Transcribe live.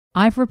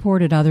I've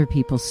reported other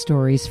people's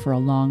stories for a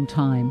long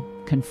time,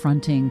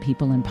 confronting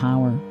people in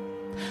power.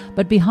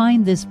 But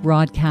behind this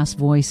broadcast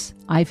voice,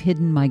 I've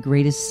hidden my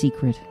greatest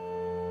secret.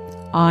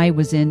 I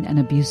was in an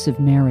abusive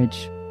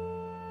marriage.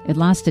 It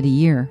lasted a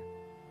year,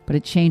 but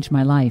it changed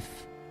my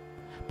life.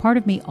 Part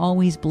of me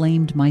always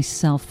blamed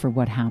myself for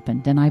what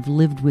happened, and I've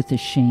lived with the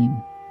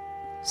shame.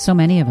 So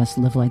many of us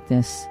live like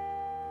this.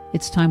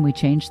 It's time we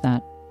change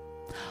that.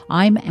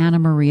 I'm Anna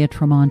Maria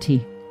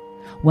Tremonti.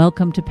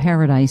 Welcome to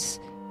Paradise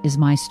is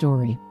my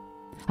story.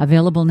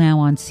 Available now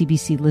on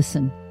CBC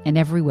Listen and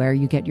everywhere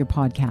you get your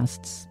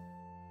podcasts.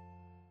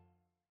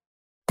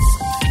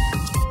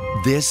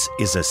 This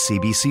is a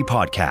CBC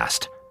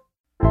podcast.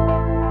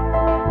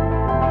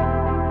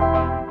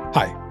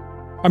 Hi,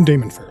 I'm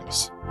Damon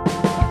Fairless.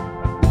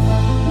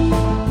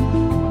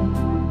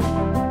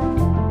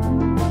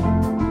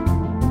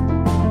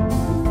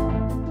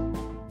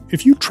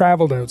 If you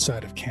traveled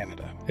outside of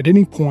Canada at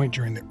any point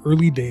during the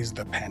early days of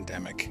the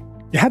pandemic,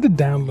 you had to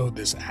download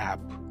this app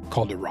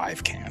called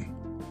ArriveCan.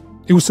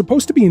 It was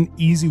supposed to be an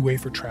easy way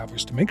for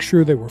travelers to make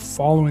sure they were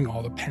following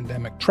all the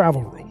pandemic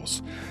travel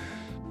rules,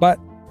 but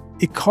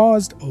it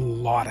caused a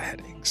lot of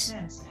headaches.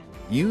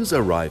 Use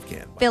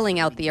ArriveCan. Filling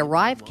out the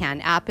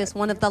ArriveCan app is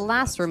one of the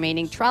last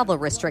remaining travel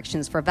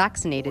restrictions for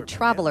vaccinated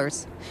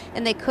travelers,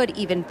 and they could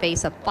even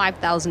face a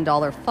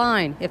 $5,000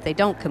 fine if they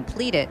don't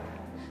complete it.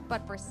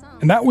 But for some...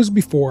 And that was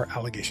before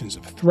allegations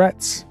of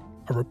threats,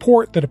 a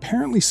report that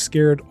apparently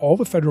scared all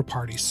the federal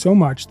parties so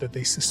much that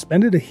they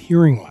suspended a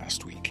hearing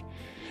last week,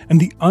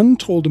 and the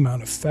untold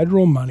amount of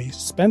federal money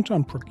spent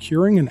on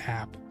procuring an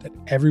app that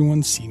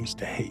everyone seems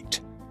to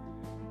hate.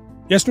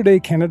 Yesterday,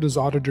 Canada's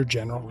Auditor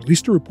General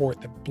released a report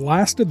that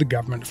blasted the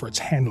government for its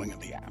handling of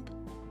the app.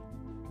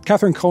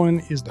 Catherine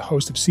Cullen is the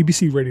host of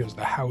CBC Radio's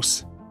The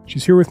House.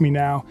 She's here with me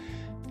now,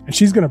 and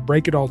she's going to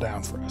break it all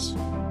down for us.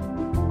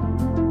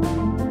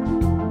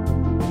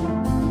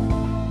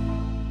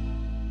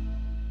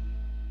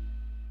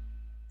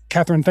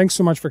 Catherine, thanks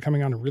so much for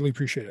coming on. I really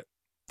appreciate it.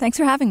 Thanks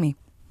for having me.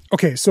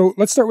 Okay, so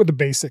let's start with the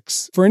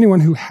basics. For anyone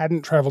who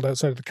hadn't traveled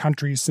outside of the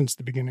country since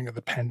the beginning of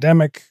the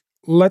pandemic,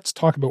 let's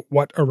talk about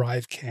what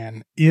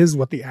ArriveCan is,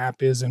 what the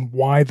app is, and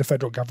why the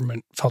federal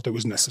government felt it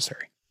was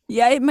necessary.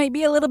 Yeah, it might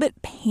be a little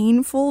bit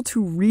painful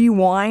to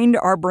rewind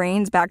our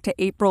brains back to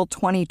April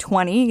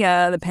 2020.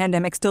 The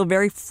pandemic's still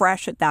very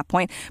fresh at that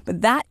point, but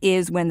that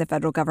is when the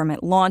federal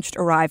government launched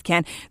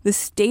ArriveCan. The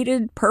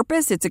stated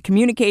purpose, it's a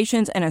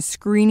communications and a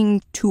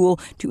screening tool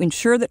to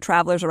ensure that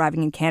travelers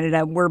arriving in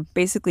Canada were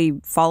basically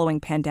following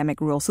pandemic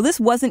rules. So this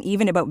wasn't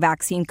even about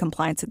vaccine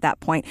compliance at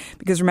that point,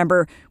 because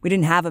remember, we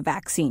didn't have a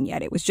vaccine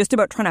yet. It was just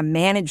about trying to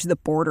manage the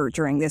border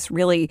during this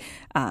really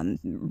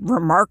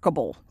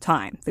remarkable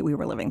time that we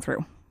were living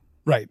through.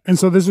 Right. And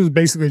so this was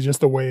basically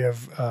just a way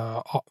of,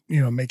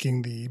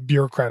 making the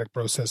bureaucratic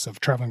process of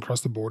traveling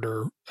across the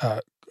border,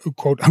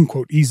 quote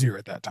unquote, easier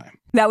at that time.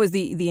 That was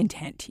the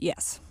intent,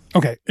 yes.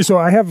 Okay. So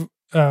I have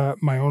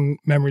my own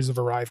memories of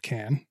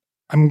ArriveCan.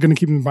 I'm going to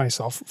keep them to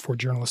myself for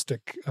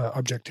journalistic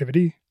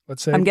objectivity,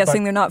 let's say. I'm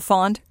guessing they're not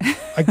fond.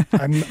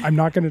 I'm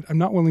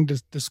not willing to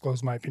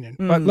disclose my opinion.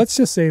 But let's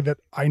just say that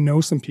I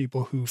know some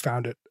people who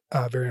found it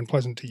very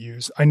unpleasant to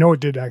use. I know it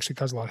did actually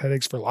cause a lot of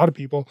headaches for a lot of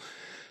people.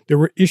 There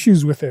were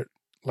issues with it,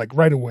 like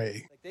right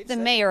away. The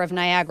mayor of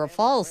Niagara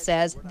Falls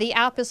says the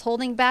app is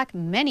holding back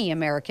many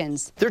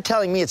Americans. They're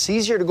telling me it's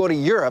easier to go to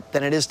Europe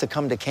than it is to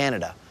come to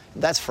Canada.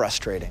 That's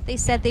frustrating. They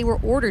said they were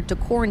ordered to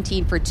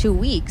quarantine for 2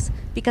 weeks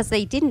because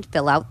they didn't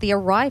fill out the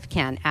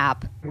ArriveCan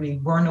app. We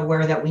weren't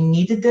aware that we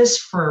needed this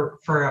for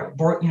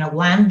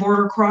land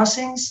border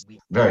crossings.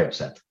 Very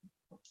upset.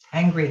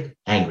 Angry,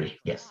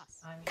 yes.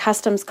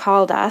 Customs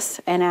called us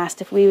and asked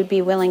if we would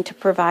be willing to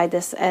provide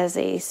this as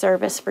a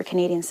service for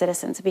Canadian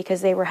citizens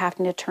because they were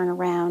having to turn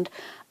around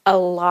a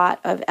lot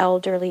of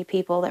elderly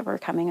people that were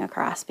coming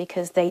across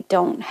because they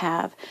don't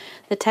have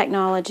the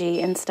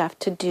technology and stuff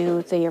to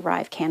do the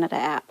Arrive Canada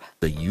app.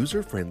 The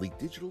user-friendly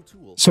digital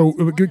tool. So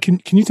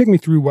can you take me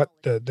through what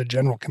the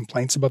general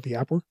complaints about the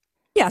app were?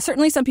 Yeah,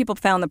 certainly some people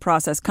found the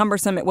process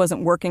cumbersome. It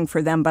wasn't working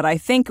for them. But I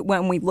think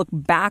when we look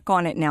back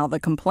on it now, the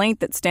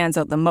complaint that stands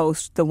out the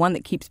most, the one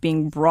that keeps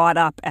being brought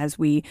up as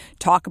we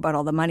talk about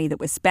all the money that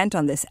was spent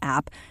on this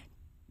app,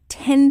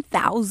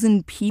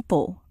 10,000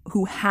 people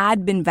who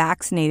had been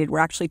vaccinated were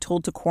actually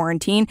told to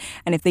quarantine.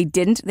 And if they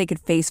didn't, they could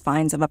face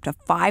fines of up to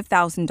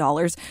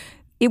 $5,000.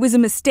 It was a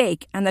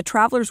mistake, and the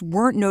travelers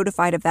weren't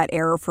notified of that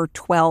error for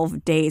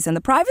 12 days. And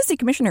the Privacy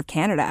Commissioner of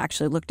Canada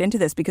actually looked into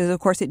this because, of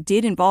course, it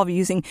did involve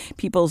using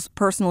people's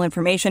personal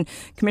information.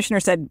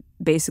 Commissioner said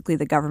basically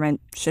the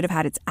government should have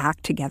had its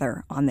act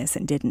together on this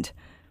and didn't.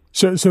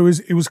 So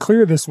it was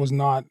clear this was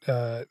not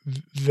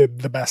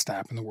the best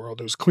app in the world.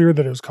 It was clear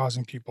that it was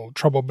causing people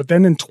trouble. But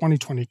then in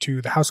 2022,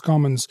 the House of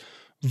Commons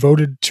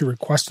voted to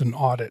request an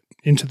audit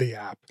into the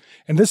app.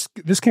 And this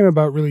came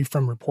about really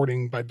from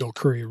reporting by Bill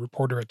Curry, a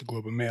reporter at the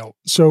Globe and Mail.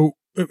 So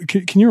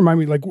can you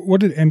remind me,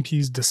 what did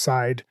MPs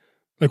decide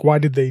Like, why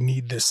did they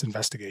need this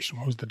investigation?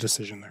 What was the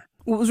decision there?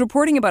 Well, it was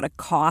reporting about a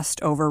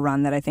cost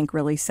overrun that I think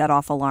really set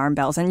off alarm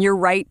bells. And you're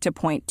right to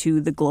point to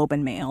the Globe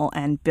and Mail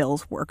and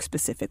Bill's work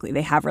specifically.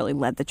 They have really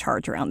led the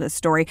charge around this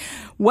story.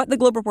 What the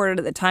Globe reported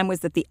at the time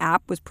was that the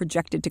app was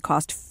projected to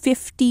cost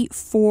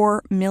 $54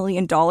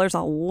 million,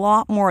 a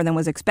lot more than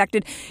was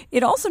expected.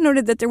 It also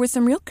noted that there was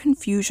some real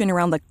confusion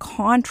around the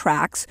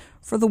contracts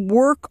for the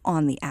work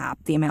on the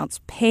app, the amounts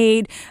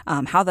paid,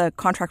 how the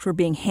contracts were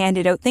being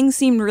handed out. Things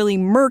seemed really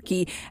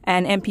murky,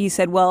 and MPs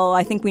said, well,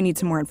 I think we need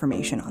some more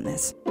information on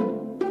this.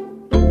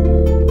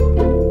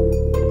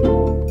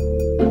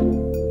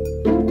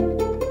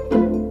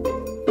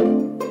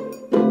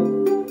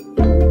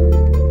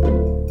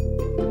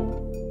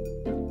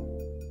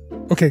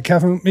 Okay,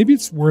 Catherine, maybe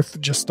it's worth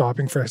just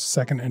stopping for a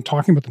second and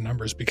talking about the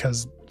numbers,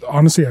 because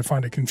honestly, I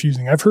find it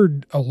confusing. I've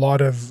heard a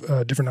lot of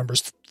different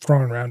numbers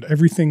thrown around,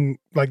 everything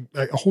like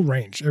a whole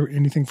range,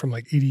 anything from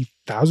like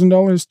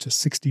 $80,000 to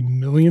 $60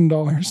 million.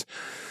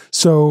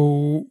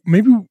 So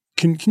maybe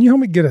can you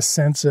help me get a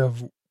sense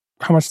of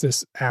how much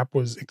this app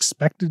was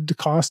expected to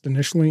cost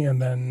initially,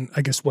 and then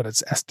I guess what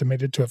it's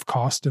estimated to have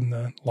cost in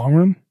the long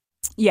run?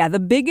 Yeah, the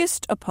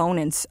biggest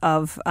opponents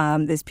of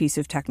this piece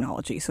of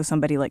technology, so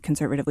somebody like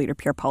Conservative leader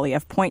Pierre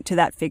Poilievre, point to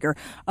that figure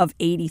of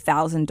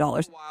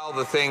 $80,000. While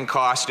the thing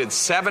costed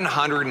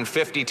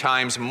 750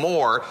 times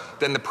more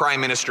than the Prime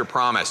Minister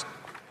promised.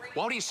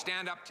 Won't he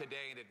stand up today?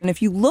 And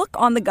if you look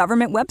on the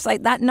government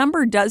website, that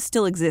number does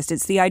still exist.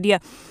 It's the idea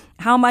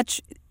how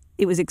much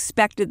it was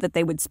expected that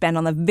they would spend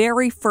on the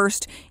very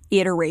first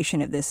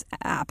iteration of this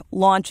app,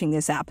 launching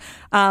this app.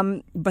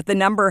 But the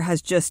number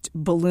has just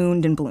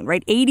ballooned and ballooned,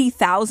 right?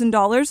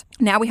 $80,000.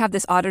 Now we have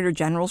this Auditor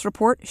General's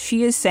report.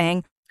 She is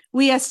saying,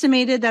 we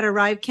estimated that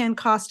ArriveCan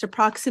cost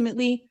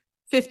approximately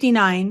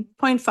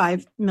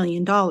 $59.5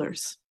 million.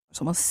 It's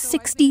almost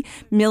 $60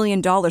 million.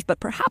 But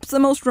perhaps the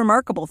most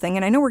remarkable thing,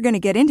 and I know we're going to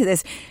get into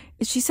this,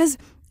 is she says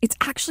it's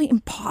actually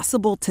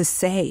impossible to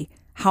say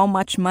how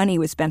much money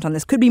was spent on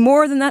this. Could be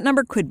more than that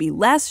number, could be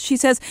less, she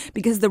says,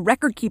 because the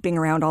record keeping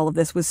around all of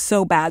this was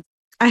so bad.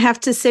 I have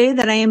to say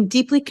that I am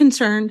deeply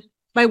concerned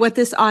by what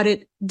this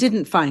audit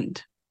didn't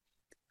find.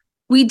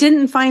 We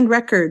didn't find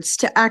records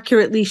to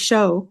accurately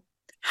show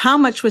how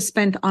much was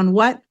spent on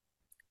what,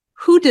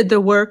 who did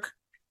the work,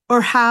 or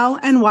how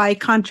and why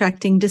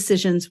contracting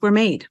decisions were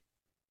made.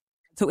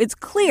 So it's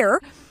clear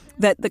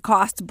that the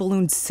costs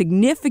ballooned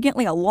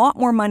significantly. A lot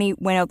more money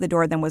went out the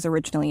door than was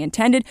originally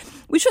intended.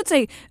 We should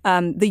say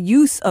the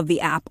use of the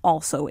app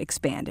also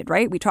expanded,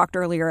 right? We talked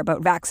earlier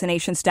about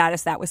vaccination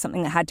status. That was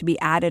something that had to be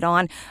added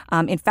on.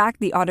 In fact,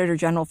 the Auditor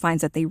General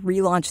finds that they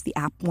relaunched the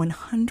app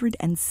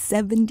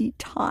 170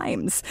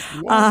 times.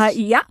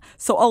 Yeah,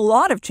 so a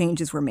lot of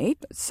changes were made.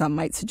 Some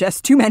might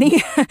suggest too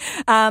many.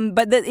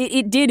 But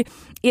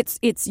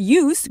its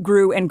use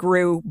grew and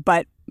grew,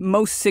 but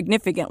most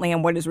significantly,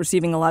 and what is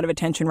receiving a lot of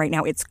attention right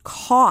now, its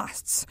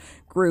costs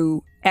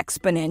grew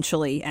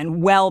exponentially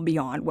and well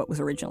beyond what was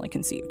originally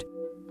conceived.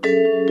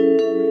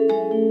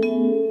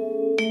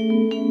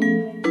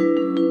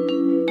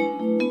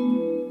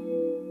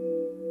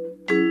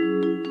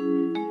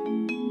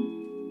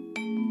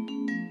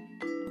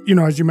 You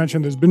know, as you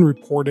mentioned, there's been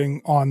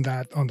reporting on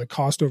that, on the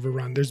cost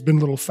overrun. There's been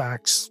little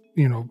facts,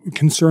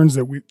 concerns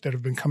that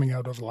have been coming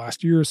out over the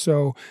last year or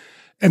so.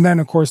 And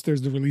then, of course,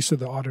 there's the release of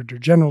the Auditor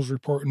General's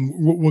report, and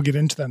we'll get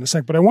into that in a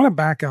sec. But I want to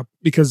back up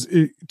because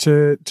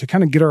to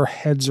kind of get our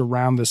heads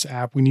around this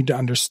app, we need to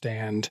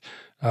understand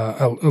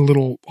a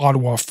little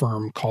Ottawa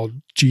firm called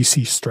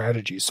GC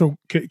Strategies. So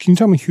can you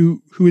tell me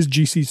who is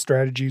GC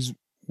Strategies?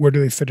 Where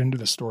do they fit into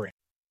the story?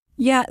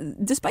 Yeah,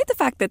 despite the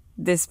fact that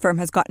this firm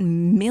has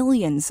gotten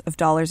millions of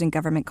dollars in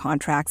government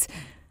contracts,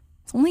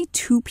 it's only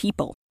two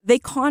people. They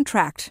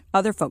contract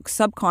other folks,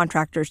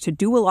 subcontractors, to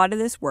do a lot of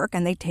this work,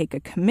 and they take a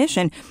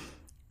commission.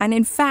 And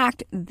in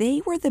fact,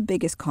 they were the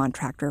biggest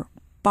contractor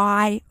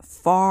by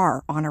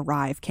far on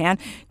ArriveCan.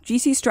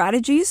 GC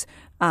Strategies,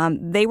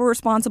 they were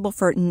responsible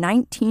for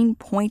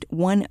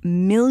 $19.1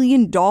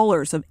 million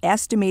of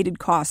estimated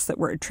costs that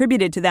were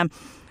attributed to them.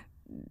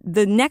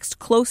 The next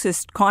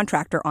closest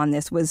contractor on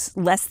this was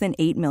less than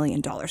 $8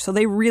 million. So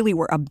they really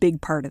were a big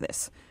part of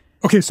this.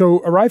 Okay, so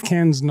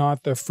ArriveCan's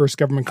not the first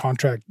government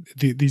contract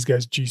these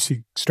guys,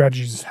 GC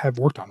Strategies, have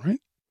worked on, right?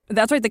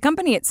 That's right. The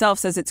company itself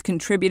says it's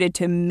contributed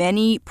to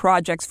many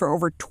projects for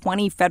over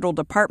 20 federal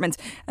departments.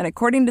 And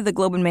according to the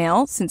Globe and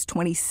Mail, since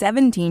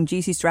 2017,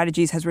 GC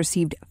Strategies has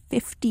received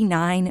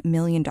 $59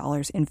 million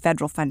in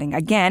federal funding.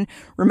 Again,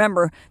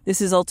 remember,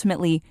 this is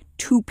ultimately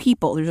two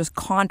people. They're just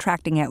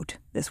contracting out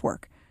this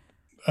work.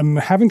 I'm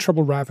having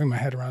trouble wrapping my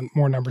head around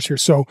more numbers here.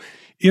 So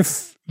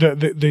if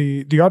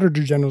the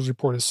Auditor General's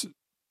report is,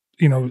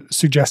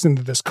 suggesting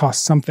that this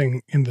costs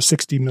something in the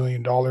 $60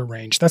 million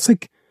range, that's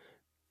like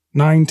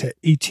 $9 to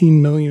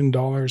 $18 million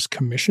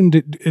commission.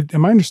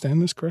 Am I understanding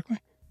this correctly?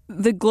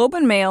 The Globe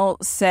and Mail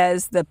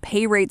says the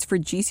pay rates for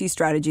GC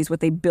Strategies, what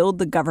they billed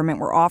the government,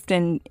 were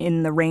often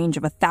in the range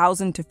of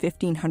 $1,000 to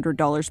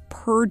 $1,500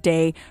 per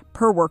day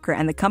per worker.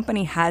 And the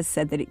company has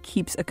said that it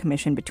keeps a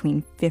commission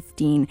between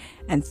 15%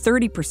 and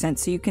 30%.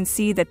 So you can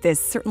see that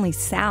this certainly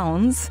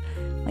sounds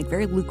like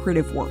very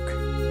lucrative work.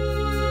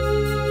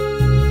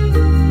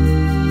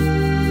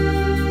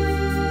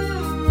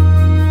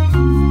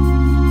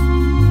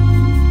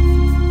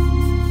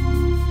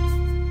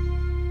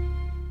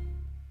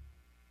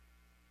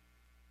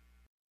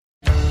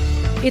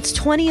 It's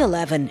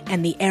 2011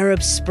 and the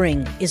Arab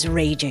Spring is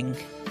raging.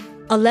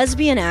 A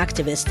lesbian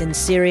activist in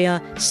Syria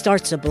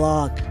starts a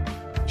blog.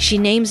 She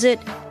names it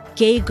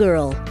Gay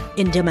Girl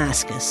in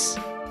Damascus.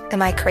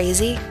 Am I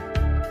crazy?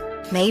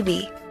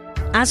 Maybe.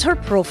 As her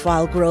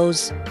profile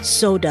grows,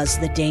 so does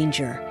the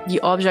danger. The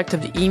object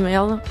of the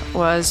email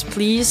was,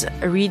 please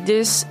read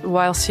this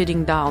while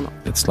sitting down.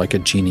 It's like a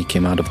genie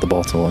came out of the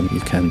bottle and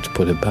you can't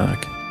put it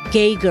back.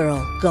 Gay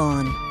Girl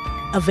Gone.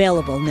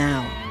 Available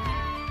now.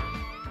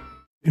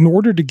 In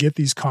order to get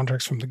these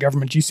contracts from the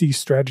government, GC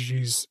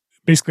Strategies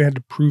basically had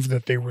to prove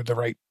that they were the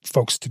right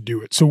folks to do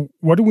it. So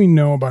what do we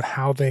know about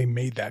how they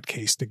made that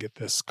case to get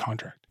this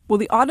contract? Well,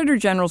 the Auditor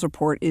General's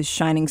report is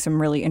shining some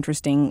really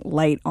interesting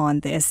light on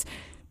this.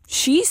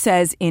 She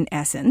says, in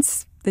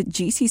essence, that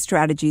GC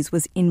Strategies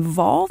was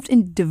involved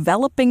in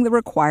developing the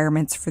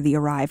requirements for the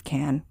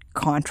ArriveCan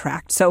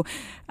contract. So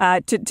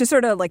to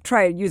sort of like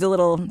try to use a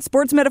little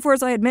sports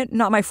metaphors, I admit,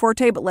 not my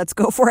forte, but let's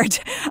go for it.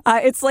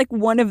 It's like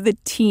one of the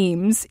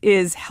teams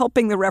is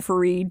helping the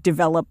referee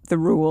develop the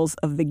rules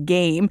of the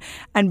game.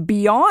 And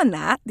beyond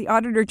that, the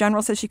Auditor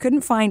General says she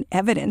couldn't find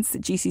evidence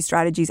that GC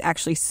Strategies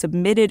actually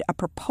submitted a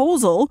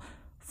proposal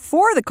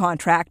for the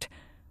contract,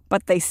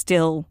 but they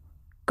still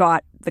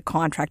got the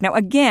contract. Now,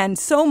 again,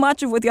 so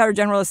much of what the Auditor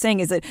General is saying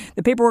is that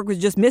the paperwork was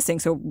just missing.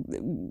 So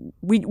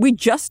we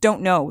just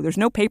don't know. There's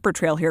no paper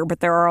trail here,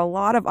 but there are a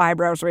lot of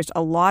eyebrows raised,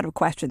 a lot of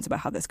questions about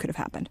how this could have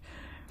happened.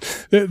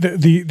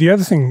 The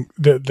other thing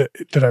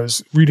that I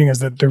was reading is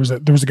that there was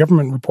a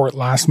government report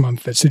last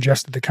month that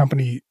suggested the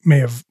company may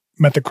have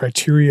met the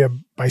criteria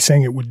by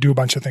saying it would do a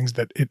bunch of things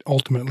that it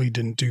ultimately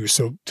didn't do.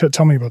 So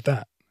tell me about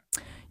that.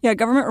 Yeah, a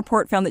government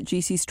report found that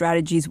GC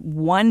Strategies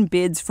won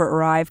bids for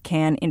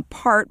ArriveCan in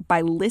part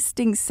by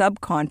listing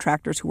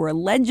subcontractors who were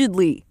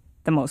allegedly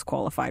the most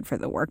qualified for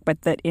the work,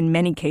 but that in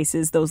many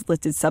cases, those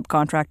listed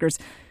subcontractors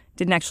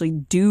didn't actually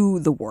do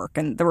the work.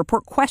 And the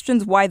report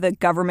questions why the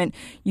government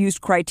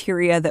used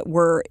criteria that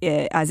were,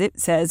 as it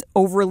says,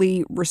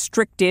 overly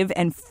restrictive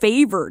and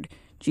favored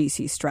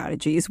GC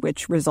Strategies,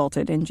 which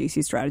resulted in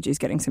GC Strategies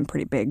getting some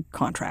pretty big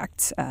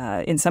contracts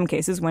in some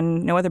cases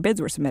when no other bids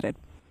were submitted.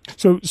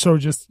 So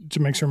just to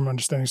make sure I'm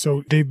understanding,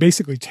 so they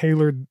basically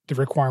tailored the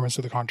requirements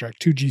of the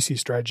contract to GC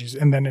Strategies,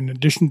 and then in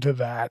addition to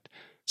that,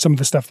 some of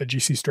the stuff that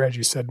GC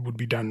Strategies said would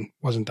be done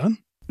wasn't done?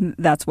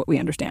 That's what we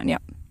understand, yeah.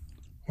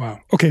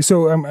 Wow. Okay,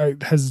 so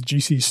has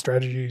GC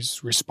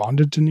Strategies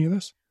responded to any of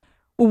this?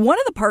 Well, one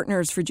of the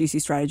partners for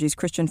GC Strategies,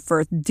 Christian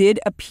Firth, did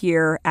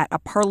appear at a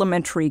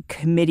parliamentary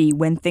committee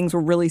when things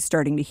were really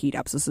starting to heat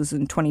up. So this was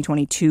in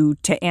 2022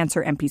 to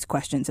answer MPs'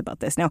 questions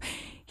about this. Now,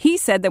 he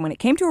said that when it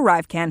came to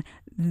ArriveCan,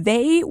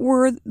 they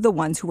were the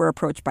ones who were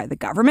approached by the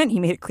government. He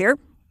made it clear,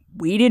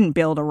 we didn't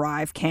build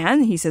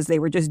ArriveCan. He says they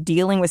were just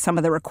dealing with some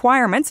of the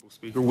requirements.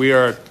 We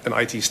are an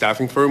IT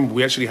staffing firm.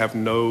 We actually have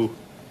no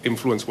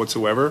influence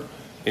whatsoever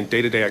in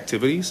day-to-day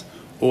activities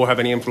or have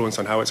any influence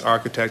on how it's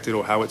architected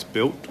or how it's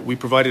built. We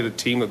provided a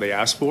team that they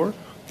asked for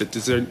that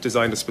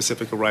designed a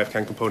specific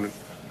ArriveCan component.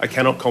 I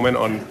cannot comment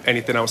on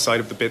anything outside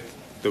of the bit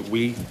that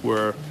we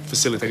were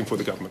facilitating for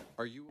the government.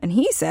 And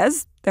he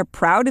says they're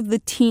proud of the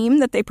team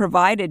that they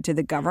provided to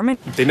the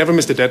government. They never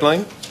missed a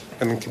deadline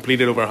and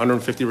completed over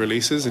 150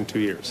 releases in 2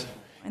 years.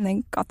 And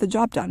they got the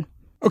job done.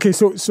 Okay,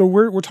 so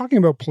we're talking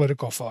about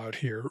political fallout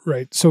here,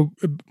 right? So,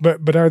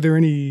 but are there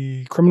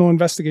any criminal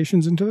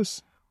investigations into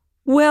this?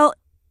 Well,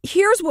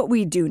 here's what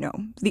we do know.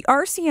 The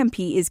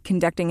RCMP is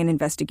conducting an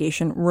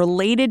investigation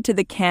related to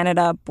the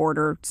Canada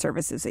Border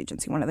Services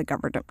Agency, one of the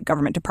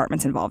government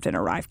departments involved in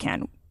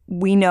ArriveCan.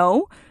 We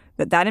know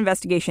that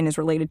investigation is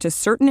related to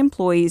certain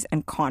employees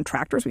and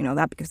contractors. We know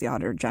that because the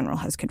Auditor General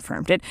has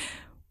confirmed it.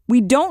 We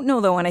don't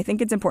know, though, and I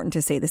think it's important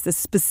to say this, the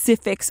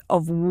specifics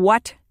of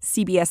what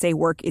CBSA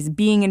work is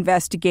being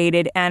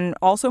investigated, and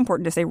also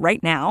important to say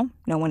right now,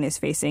 no one is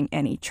facing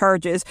any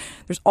charges.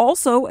 There's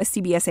also a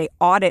CBSA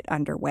audit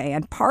underway,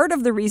 and part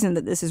of the reason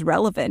that this is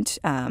relevant,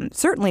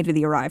 certainly to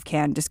the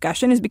ArriveCan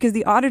discussion, is because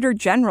the Auditor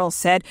General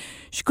said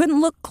she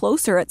couldn't look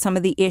closer at some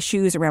of the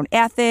issues around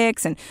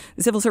ethics and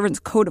the Civil Servants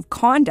Code of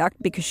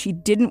Conduct because she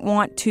didn't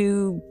want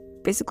to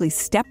basically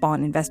step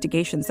on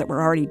investigations that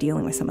were already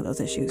dealing with some of those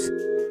issues.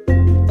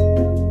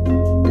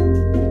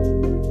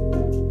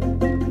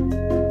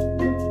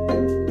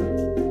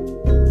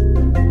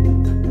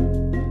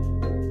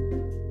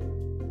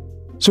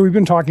 So we've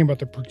been talking about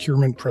the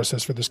procurement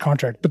process for this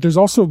contract, but there's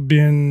also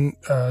been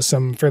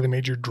some fairly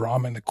major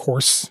drama in the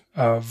course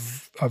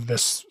of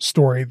this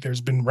story.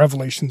 There's been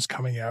revelations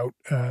coming out,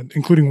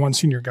 including one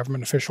senior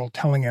government official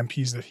telling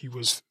MPs that he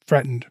was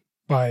threatened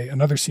by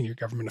another senior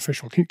government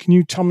official. Can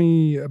you tell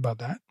me about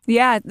that?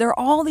 Yeah, there are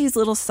all these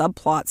little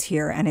subplots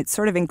here, and it's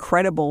sort of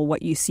incredible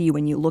what you see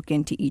when you look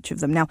into each of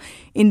them. Now,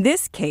 in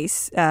this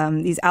case,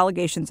 these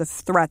allegations of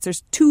threats,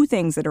 there's two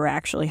things that are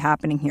actually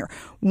happening here.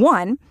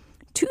 One,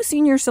 2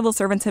 senior civil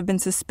servants have been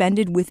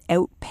suspended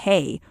without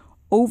pay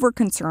over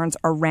concerns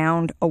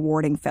around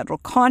awarding federal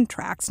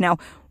contracts. Now,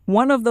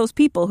 one of those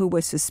people who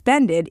was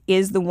suspended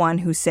is the one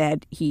who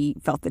said he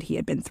felt that he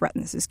had been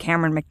threatened. This is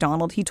Cameron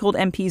McDonald. He told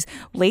MPs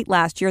late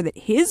last year that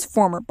his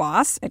former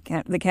boss at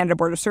the Canada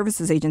Border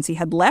Services Agency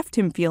had left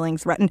him feeling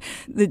threatened.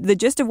 The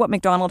gist of what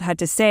McDonald had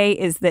to say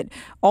is that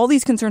all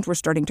these concerns were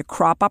starting to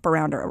crop up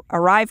around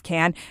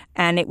ArriveCan,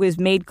 and it was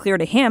made clear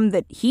to him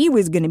that he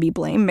was going to be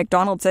blamed.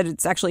 McDonald said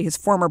it's actually his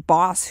former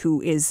boss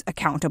who is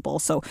accountable.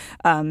 So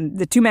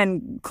the two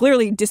men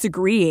clearly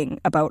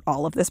disagreeing about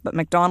all of this, but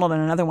McDonald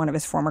and another one of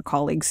his former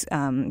colleagues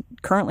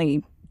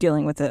currently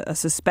dealing with a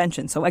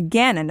suspension. So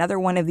again, another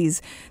one of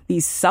these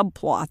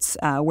subplots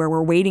where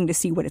we're waiting to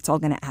see what it's all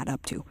going to add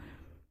up to.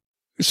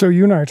 So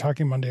you and I are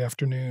talking Monday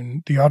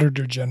afternoon. The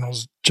Auditor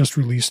General's just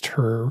released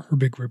her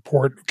big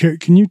report.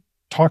 Can you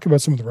talk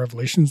about some of the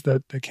revelations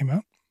that came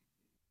out?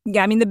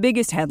 Yeah, I mean, the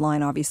biggest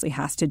headline obviously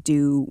has to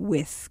do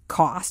with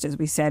cost, as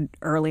we said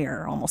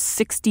earlier, almost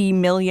 $60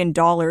 million.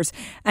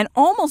 And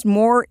almost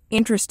more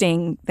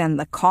interesting than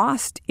the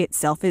cost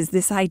itself is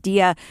this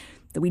idea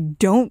that we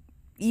don't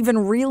even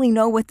really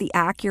know what the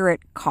accurate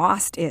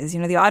cost is.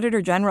 You know, the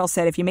Auditor General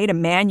said if you made a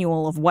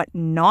manual of what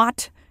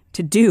not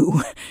to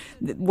do,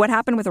 what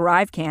happened with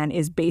ArriveCan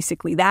is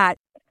basically that.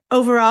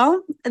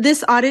 Overall,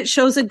 this audit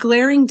shows a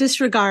glaring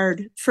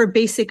disregard for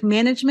basic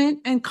management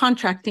and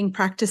contracting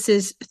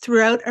practices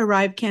throughout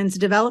ArriveCan's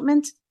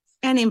development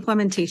and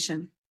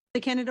implementation.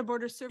 The Canada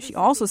Border Service. She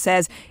also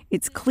says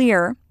it's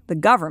clear the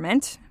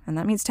government, and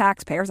that means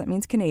taxpayers, that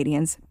means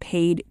Canadians,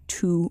 paid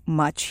too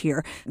much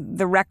here.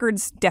 The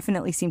records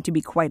definitely seem to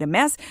be quite a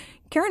mess.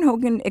 Karen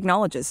Hogan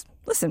acknowledges,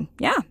 listen,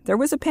 yeah, there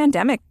was a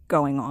pandemic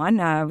going on.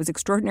 It was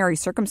extraordinary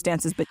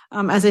circumstances. But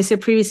as I said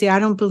previously, I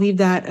don't believe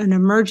that an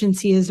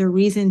emergency is a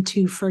reason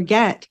to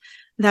forget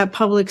that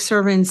public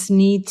servants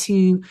need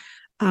to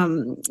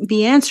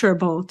be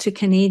answerable to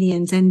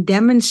Canadians and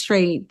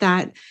demonstrate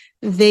that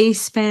they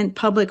spent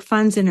public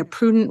funds in a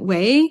prudent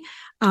way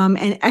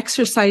and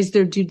exercise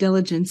their due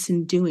diligence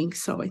in doing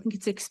so. I think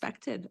it's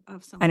expected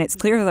of someone. And it's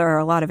clear there are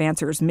a lot of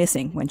answers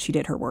missing when she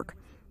did her work.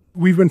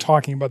 We've been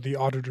talking about the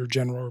Auditor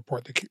General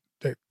report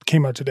that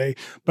came out today,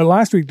 but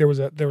last week there was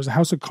a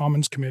House of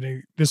Commons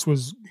committee. This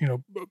was,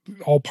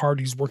 all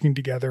parties working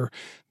together.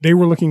 They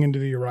were looking into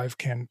the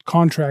ArriveCan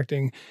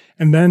contracting,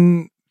 and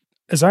then,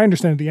 as I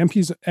understand it, the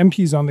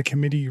MPs on the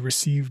committee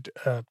received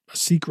a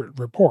secret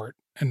report,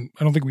 and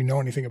I don't think we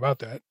know anything about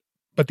that.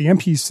 But the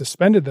MPs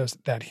suspended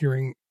that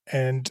hearing,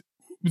 and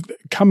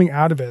coming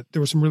out of it,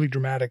 there were some really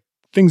dramatic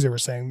things they were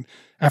saying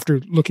after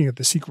looking at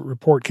the secret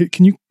report.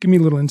 Can you give me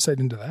a little insight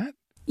into that?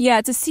 Yeah,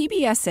 it's a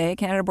CBSA,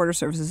 Canada Border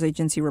Services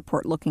Agency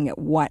report looking at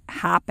what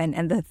happened.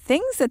 And the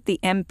things that the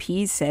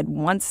MPs said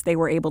once they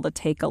were able to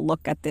take a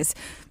look at this,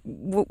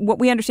 what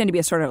we understand to be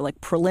a sort of like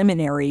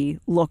preliminary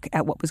look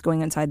at what was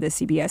going inside the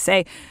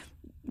CBSA,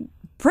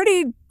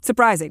 pretty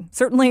surprising.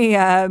 Certainly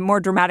more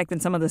dramatic than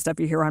some of the stuff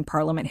you hear on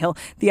Parliament Hill.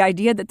 The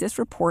idea that this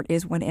report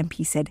is, what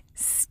MP said,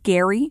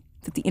 scary,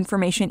 that the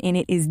information in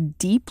it is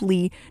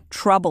deeply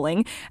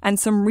troubling, and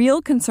some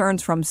real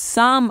concerns from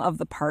some of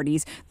the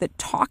parties that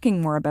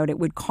talking more about it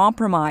would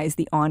compromise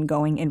the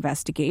ongoing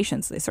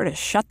investigations. They sort of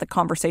shut the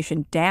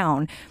conversation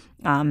down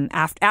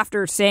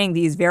after saying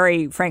these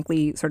very,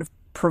 frankly, sort of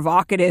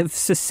provocative,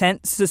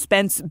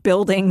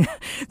 suspense-building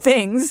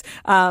things.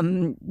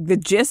 The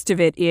gist of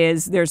it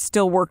is there's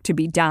still work to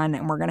be done,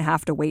 and we're going to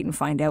have to wait and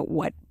find out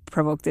what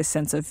provoked this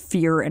sense of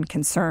fear and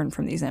concern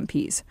from these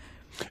MPs.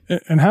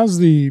 And how's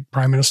the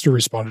Prime Minister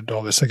responded to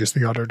all this? I guess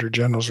the Auditor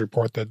General's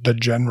report, that the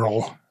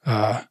general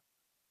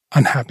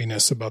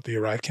unhappiness about the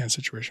ArriveCan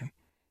situation.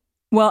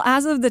 Well,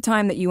 as of the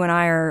time that you and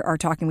I are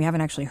talking, we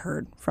haven't actually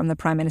heard from the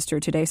Prime Minister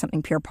today,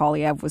 something Pierre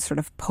Poilievre was sort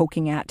of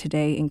poking at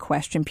today in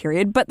question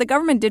period. But the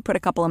government did put a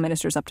couple of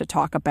ministers up to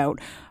talk about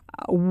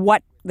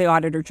what the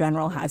Auditor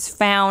General has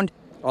found.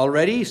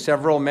 Already,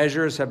 several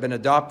measures have been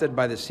adopted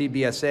by the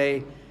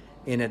CBSA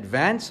in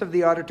advance of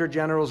the Auditor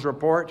General's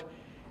report,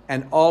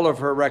 and all of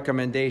her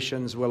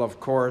recommendations will, of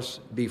course,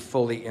 be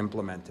fully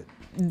implemented.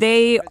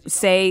 They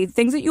say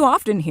things that you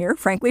often hear,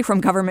 frankly,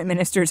 from government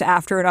ministers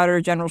after an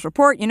Auditor General's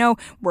report.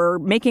 We're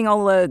making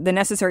all the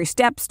necessary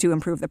steps to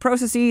improve the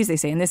processes. They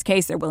say in this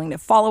case, they're willing to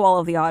follow all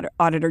of the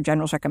Auditor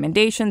General's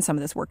recommendations. Some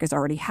of this work is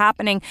already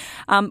happening.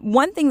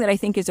 One thing that I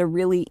think is a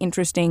really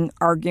interesting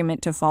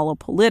argument to follow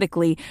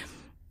politically,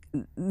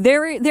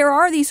 there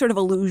are these sort of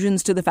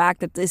allusions to the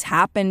fact that this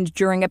happened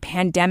during a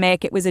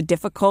pandemic. It was a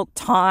difficult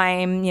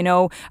time.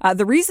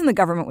 The reason the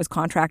government was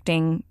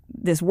contracting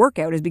this work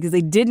out is because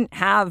they didn't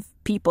have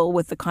people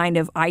with the kind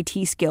of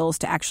IT skills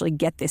to actually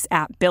get this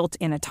app built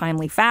in a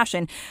timely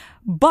fashion.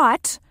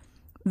 But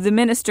the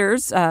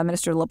ministers,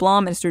 Minister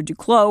LeBlanc, Minister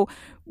Duclos,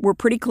 were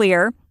pretty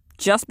clear.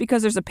 Just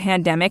because there's a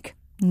pandemic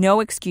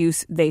No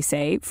excuse, they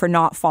say, for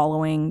not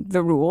following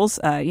the rules.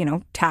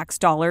 Tax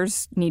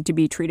dollars need to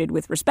be treated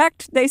with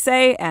respect, they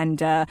say, and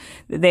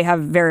they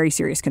have very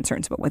serious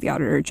concerns about what the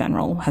Auditor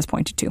General has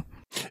pointed to.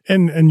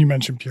 And you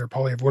mentioned Pierre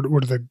Poilievre.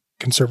 What are the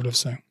Conservatives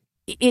saying?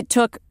 It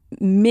took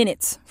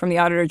minutes from the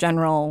Auditor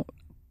General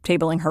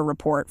tabling her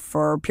report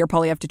for Pierre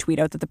Poilievre to tweet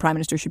out that the Prime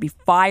Minister should be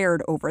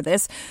fired over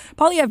this.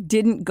 Poilievre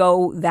didn't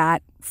go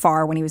that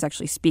far when he was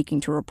actually speaking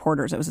to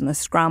reporters. I was in the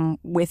scrum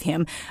with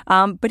him.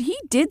 But he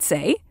did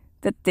say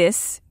that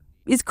this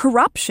is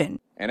corruption.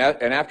 And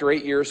after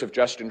 8 years of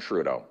Justin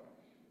Trudeau,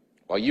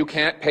 while you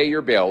can't pay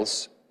your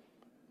bills,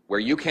 where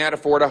you can't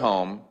afford a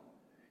home,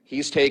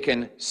 he's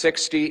taken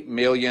 $60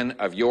 million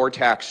of your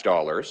tax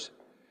dollars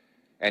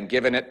and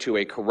given it to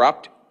a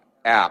corrupt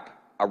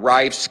app,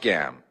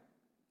 ArriveCan.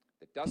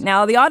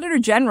 Now, the Auditor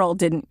General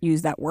didn't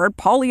use that word.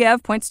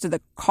 Poilievre points to the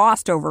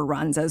cost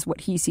overruns as what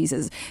he sees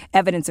as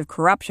evidence of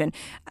corruption.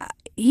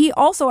 He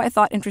also, I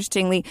thought,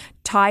 interestingly,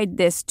 tied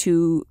this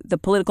to the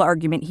political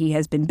argument he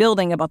has been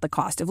building about the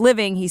cost of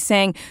living. He's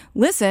saying,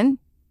 listen,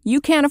 you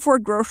can't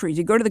afford groceries.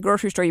 You go to the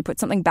grocery store, you put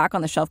something back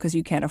on the shelf because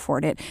you can't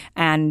afford it.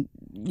 And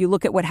you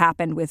look at what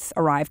happened with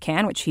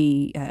ArriveCan, which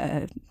he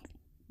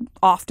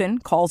often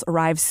calls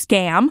Arrive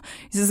Scam.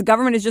 He says the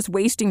government is just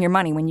wasting your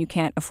money when you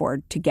can't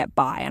afford to get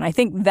by. And I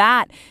think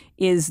that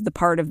is the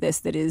part of this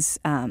that is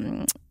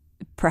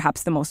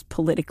perhaps the most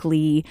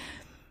politically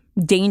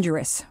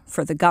dangerous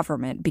for the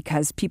government,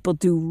 because people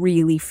do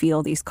really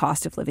feel these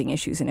cost of living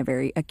issues in a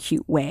very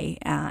acute way.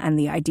 And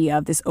the idea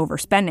of this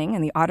overspending,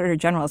 and the Auditor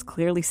General has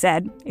clearly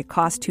said it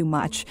costs too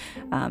much,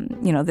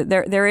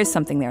 there is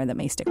something there that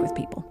may stick with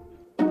people.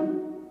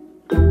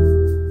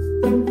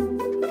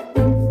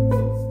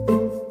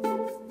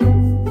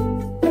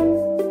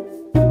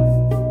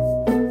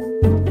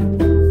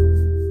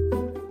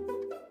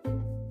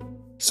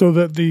 So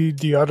that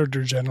the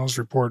Auditor General's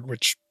report,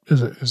 which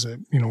is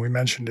we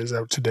mentioned, is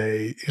out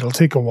today. It'll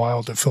take a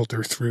while to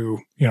filter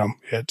through,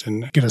 it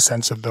and get a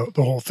sense of the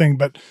whole thing.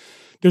 But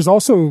there's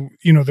also,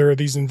 there are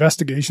these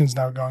investigations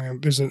now going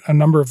on. There's a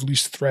number of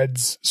loose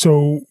threads.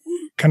 So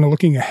kind of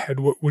looking ahead,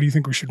 what do you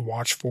think we should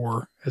watch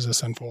for as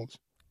this unfolds?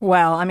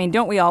 Well, I mean,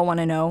 don't we all want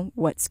to know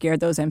what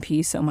scared those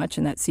MPs so much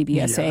in that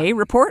CBSA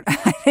report?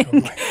 I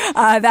think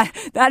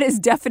that is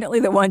definitely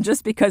the one,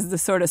 just because the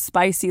sort of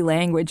spicy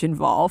language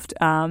involved.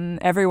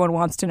 Everyone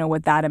wants to know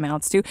what that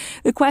amounts to.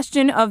 The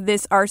question of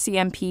this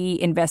RCMP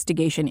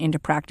investigation into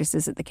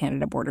practices at the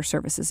Canada Border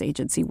Services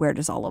Agency, where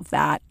does all of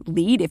that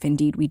lead, if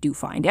indeed we do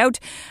find out?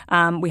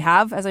 We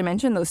have, as I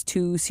mentioned, those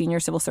 2 senior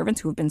civil servants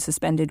who have been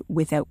suspended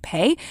without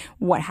pay.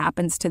 What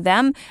happens to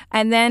them?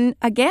 And then,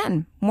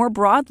 again, more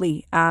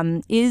broadly,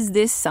 is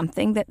this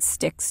something that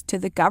sticks to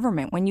the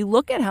government? When you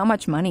look at how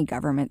much money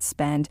governments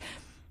spend,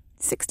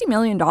 $60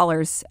 million,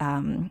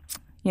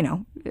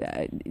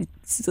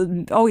 it's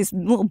always a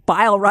little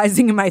bile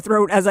rising in my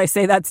throat as I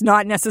say that's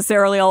not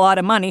necessarily a lot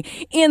of money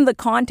in the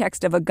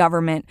context of a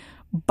government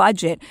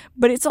budget.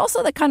 But it's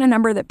also the kind of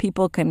number that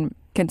people can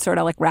sort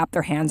of like wrap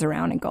their hands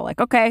around and go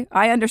like, okay,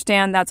 I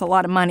understand that's a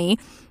lot of money.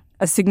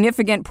 A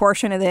significant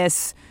portion of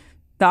this,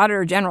 the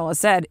Auditor General has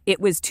said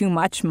it was too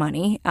much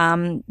money.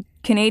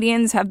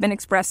 Canadians have been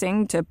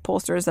expressing to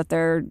pollsters that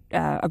they're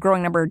a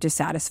growing number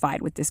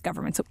dissatisfied with this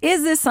government. So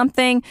is this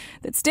something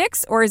that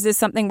sticks, or is this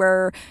something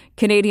where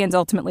Canadians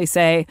ultimately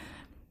say,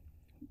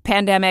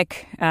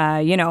 pandemic,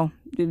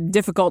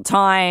 difficult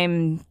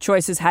time,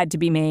 choices had to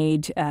be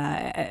made,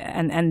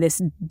 and this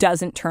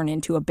doesn't turn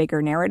into a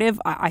bigger narrative?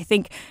 I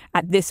think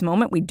at this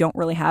moment we don't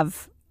really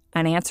have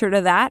an answer to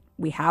that.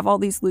 We have all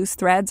these loose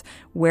threads.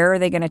 Where are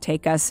they going to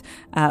take us?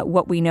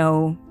 What we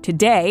know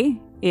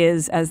today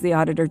is, as the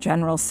Auditor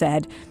General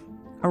said,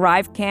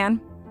 ArriveCan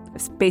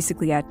is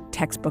basically a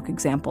textbook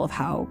example of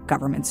how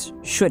governments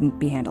shouldn't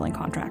be handling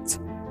contracts.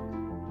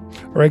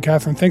 All right,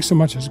 Catherine, thanks so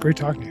much. It was great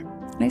talking to you.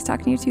 Nice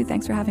talking to you too.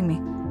 Thanks for having me.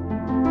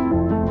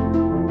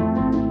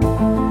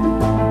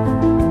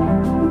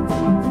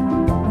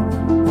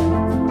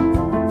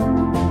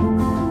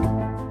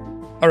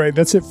 All right,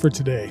 that's it for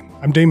today.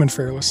 I'm Damon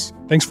Fairless.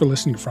 Thanks for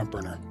listening to Front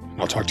Burner.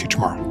 I'll talk to you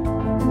tomorrow.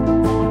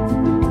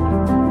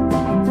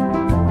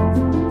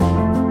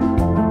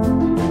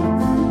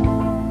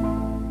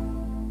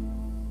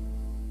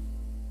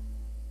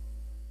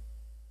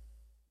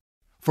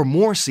 For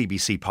more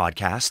CBC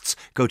podcasts,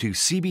 go to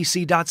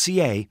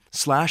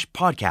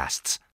cbc.ca/podcasts.